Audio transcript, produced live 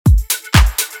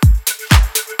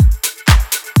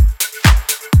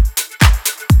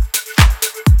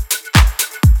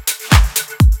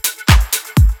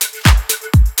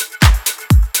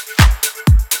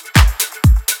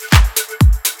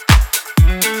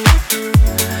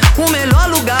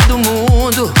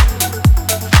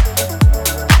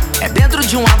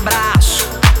de um abraço.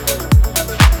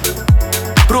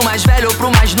 Pro mais velho ou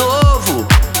pro mais novo,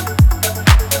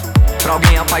 pra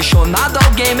alguém apaixonado,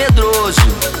 alguém medroso.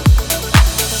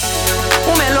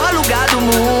 O melhor lugar do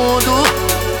mundo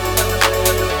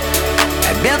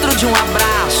é dentro de um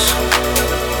abraço.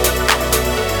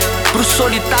 Pro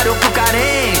solitário ou pro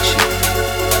carente,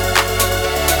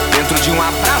 dentro de um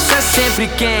abraço é sempre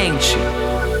quente.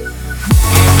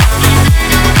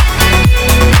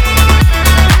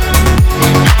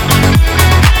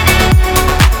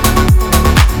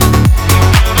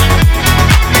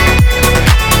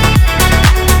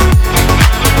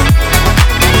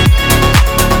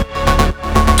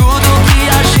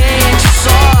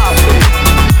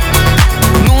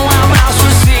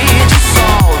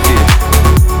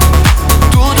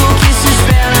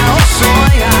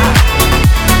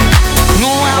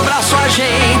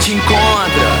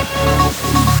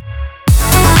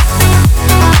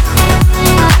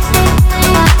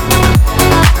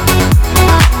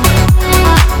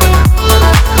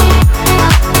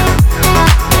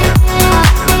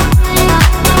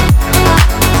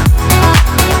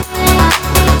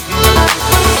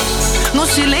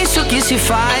 Se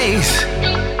faz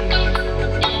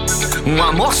um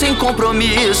amor sem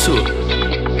compromisso.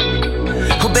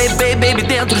 Oh baby, baby,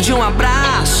 dentro de um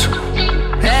abraço.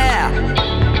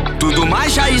 É, tudo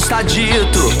mais já está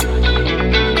dito.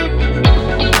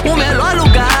 O melhor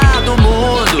lugar do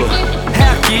mundo é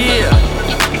aqui,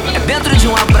 é dentro de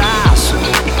um abraço.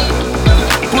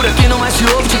 Por aqui não mais se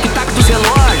ouve tic-tac dos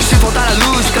relógios. Se faltar a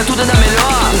luz, fica tudo ainda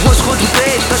melhor. O rosto contra o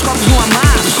peito, dois copos de um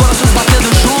amasso, os corações batendo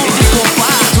juntos, em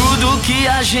descompasso. Tudo que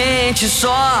a gente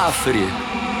sofre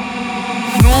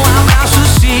num abraço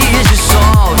se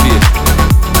dissolve.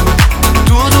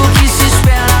 Tudo que se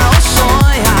espera ou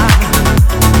sonha